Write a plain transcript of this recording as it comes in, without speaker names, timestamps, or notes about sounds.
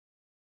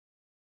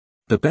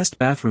The best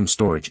bathroom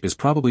storage is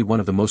probably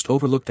one of the most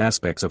overlooked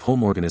aspects of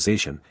home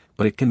organization,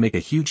 but it can make a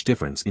huge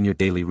difference in your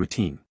daily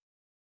routine.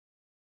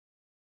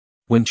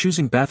 When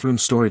choosing bathroom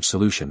storage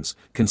solutions,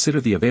 consider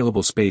the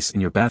available space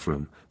in your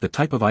bathroom, the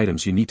type of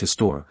items you need to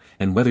store,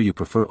 and whether you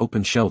prefer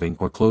open shelving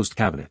or closed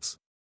cabinets.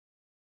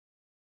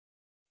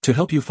 To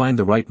help you find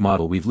the right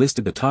model, we've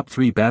listed the top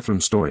 3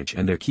 bathroom storage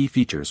and their key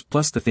features,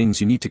 plus the things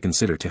you need to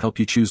consider to help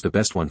you choose the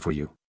best one for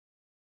you.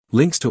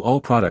 Links to all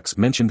products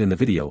mentioned in the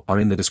video are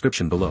in the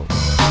description below.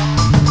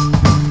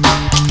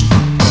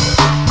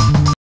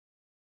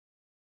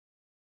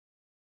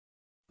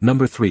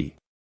 Number 3.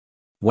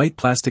 White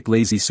Plastic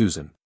Lazy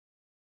Susan.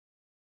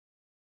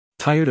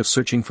 Tired of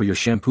searching for your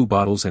shampoo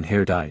bottles and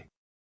hair dye?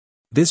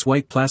 This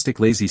white plastic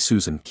Lazy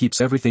Susan keeps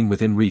everything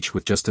within reach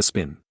with just a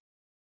spin.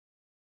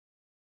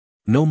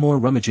 No more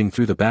rummaging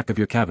through the back of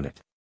your cabinet.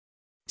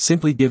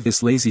 Simply give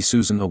this Lazy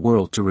Susan a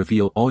whirl to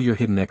reveal all your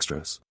hidden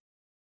extras.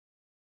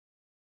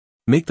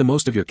 Make the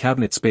most of your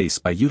cabinet space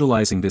by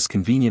utilizing this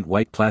convenient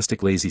white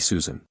plastic Lazy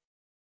Susan.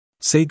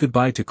 Say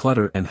goodbye to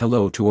clutter and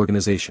hello to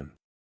organization.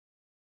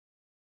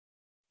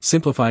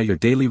 Simplify your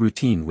daily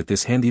routine with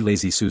this handy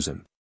Lazy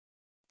Susan.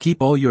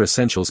 Keep all your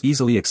essentials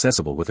easily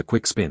accessible with a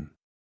quick spin.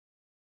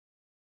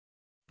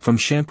 From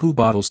shampoo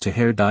bottles to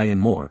hair dye and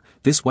more,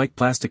 this white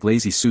plastic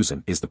Lazy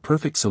Susan is the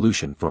perfect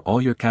solution for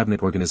all your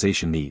cabinet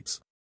organization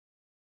needs.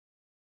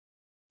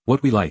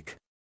 What we like.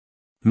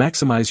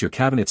 Maximize your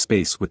cabinet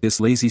space with this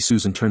Lazy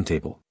Susan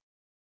turntable.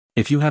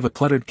 If you have a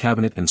cluttered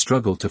cabinet and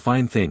struggle to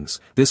find things,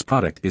 this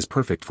product is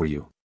perfect for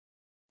you.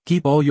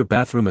 Keep all your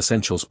bathroom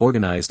essentials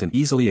organized and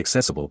easily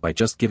accessible by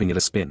just giving it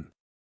a spin.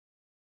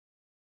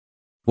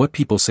 What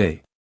people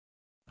say.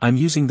 I'm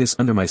using this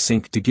under my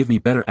sink to give me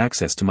better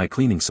access to my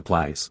cleaning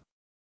supplies.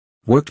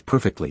 Worked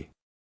perfectly.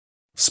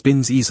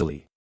 Spins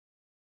easily.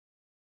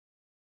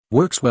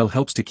 Works well,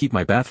 helps to keep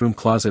my bathroom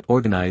closet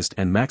organized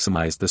and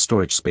maximize the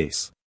storage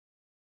space.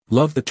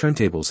 Love the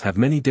turntables, have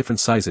many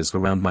different sizes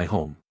around my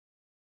home.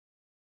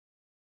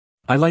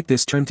 I like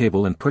this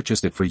turntable and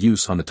purchased it for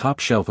use on the top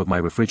shelf of my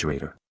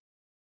refrigerator.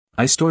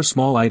 I store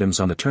small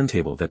items on the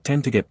turntable that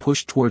tend to get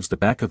pushed towards the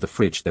back of the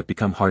fridge that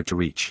become hard to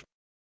reach.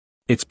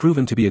 It's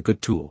proven to be a good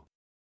tool.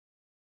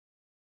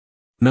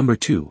 Number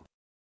 2.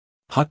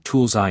 Hot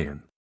Tools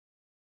Iron.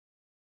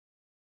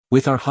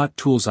 With our Hot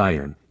Tools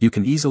Iron, you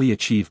can easily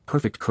achieve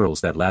perfect curls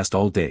that last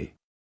all day.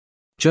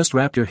 Just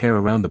wrap your hair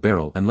around the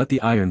barrel and let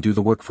the iron do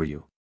the work for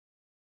you.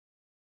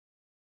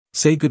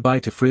 Say goodbye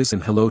to frizz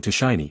and hello to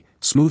shiny,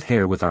 smooth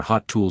hair with our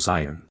Hot Tools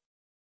Iron.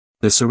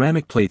 The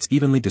ceramic plates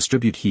evenly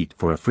distribute heat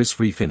for a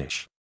frizz-free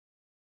finish.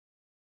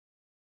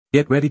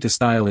 Get ready to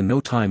style in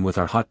no time with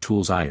our Hot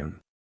Tools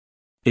Iron.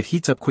 It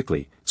heats up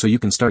quickly, so you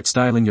can start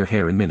styling your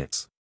hair in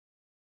minutes.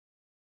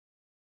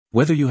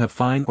 Whether you have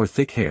fine or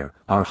thick hair,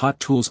 our Hot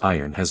Tools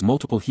Iron has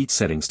multiple heat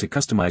settings to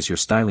customize your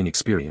styling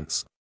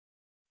experience.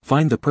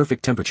 Find the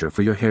perfect temperature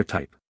for your hair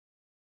type.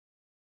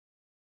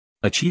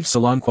 Achieve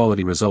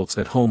salon-quality results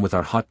at home with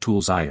our Hot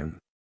Tools Iron.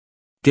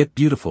 Get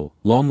beautiful,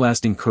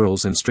 long-lasting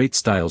curls and straight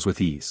styles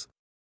with ease.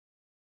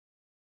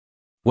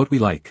 What we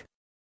like.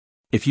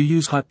 If you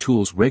use Hot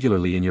Tools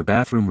regularly in your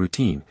bathroom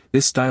routine,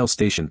 this style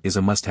station is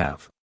a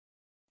must-have.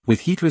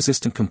 With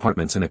heat-resistant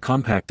compartments and a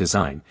compact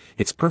design,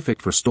 it's perfect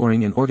for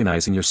storing and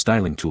organizing your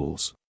styling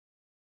tools.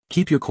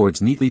 Keep your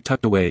cords neatly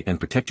tucked away and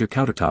protect your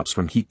countertops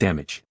from heat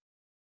damage.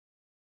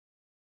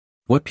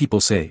 What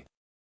people say.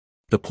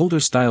 The Polder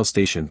Style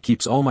Station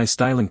keeps all my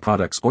styling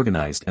products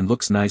organized and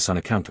looks nice on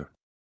a counter.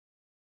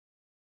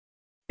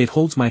 It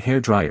holds my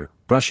hair dryer,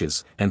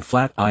 brushes, and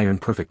flat iron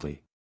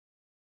perfectly.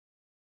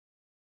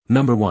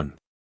 Number 1.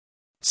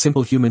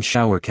 SIMPLEHUMAN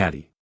Shower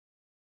Caddy.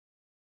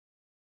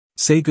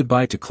 Say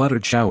goodbye to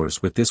cluttered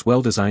showers with this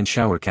well-designed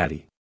shower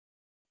caddy.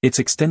 Its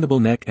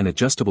extendable neck and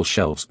adjustable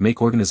shelves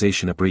make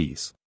organization a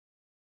breeze.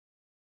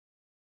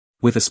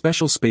 With a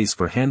special space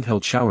for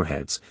handheld shower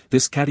heads,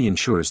 this caddy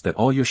ensures that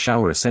all your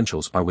shower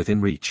essentials are within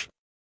reach.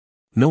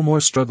 No more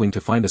struggling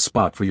to find a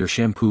spot for your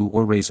shampoo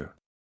or razor.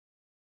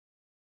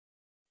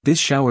 This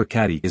shower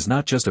caddy is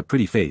not just a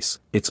pretty face,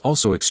 it's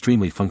also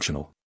extremely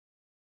functional.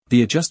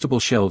 The adjustable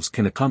shelves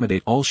can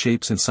accommodate all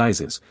shapes and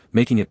sizes,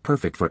 making it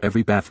perfect for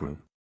every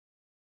bathroom.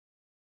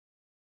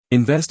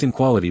 Invest in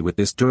quality with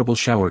this durable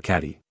shower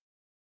caddy.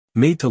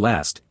 Made to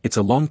last, it's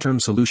a long-term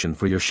solution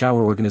for your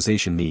shower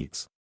organization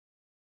needs.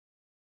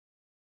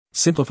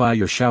 Simplify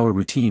your shower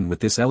routine with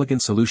this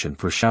elegant solution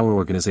for shower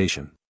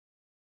organization.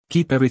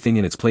 Keep everything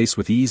in its place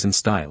with ease and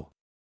style.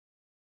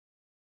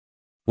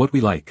 What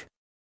we like.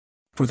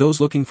 For those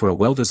looking for a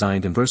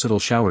well-designed and versatile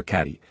shower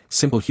caddy,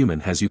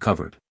 SIMPLEHUMAN has you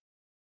covered.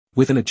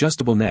 With an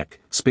adjustable neck,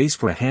 space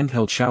for a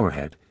handheld shower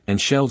head,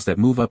 and shelves that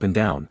move up and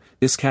down,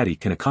 this caddy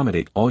can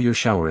accommodate all your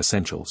shower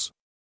essentials.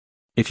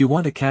 If you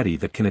want a caddy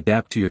that can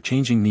adapt to your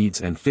changing needs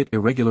and fit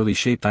irregularly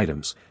shaped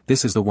items,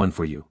 this is the one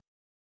for you.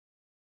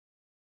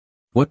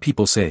 What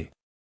people say.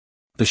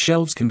 The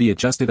shelves can be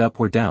adjusted up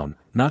or down,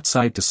 not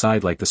side to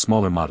side like the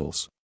smaller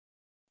models.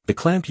 The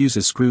clamp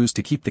uses screws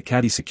to keep the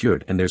caddy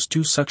secured, and there's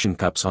 2 suction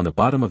cups on the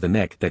bottom of the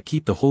neck that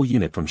keep the whole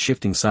unit from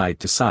shifting side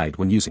to side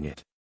when using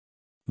it.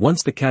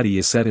 Once the caddy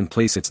is set in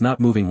place, it's not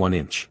moving 1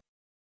 inch.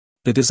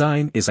 The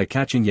design is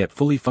eye-catching yet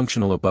fully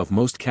functional above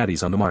most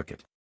caddies on the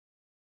market.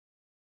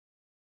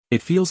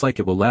 It feels like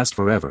it will last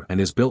forever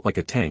and is built like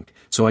a tank,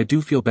 so I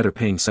do feel better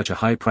paying such a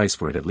high price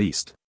for it at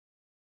least.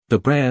 The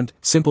brand,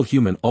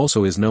 SIMPLEHUMAN,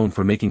 also is known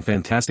for making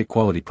fantastic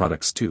quality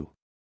products too.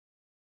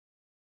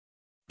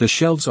 The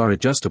shelves are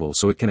adjustable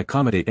so it can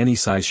accommodate any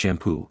size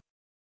shampoo.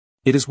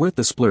 It is worth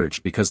the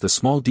splurge because the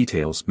small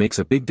details makes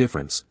a big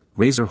difference.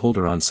 Razor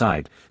holder on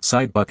side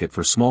bucket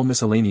for small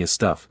miscellaneous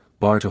stuff,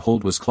 bar to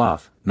hold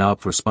washcloth, knob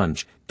for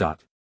sponge.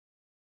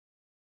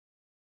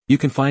 You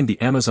can find the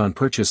Amazon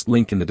purchase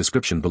link in the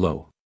description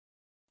below.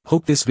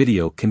 Hope this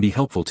video can be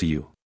helpful to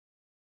you.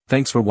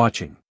 Thanks for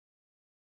watching.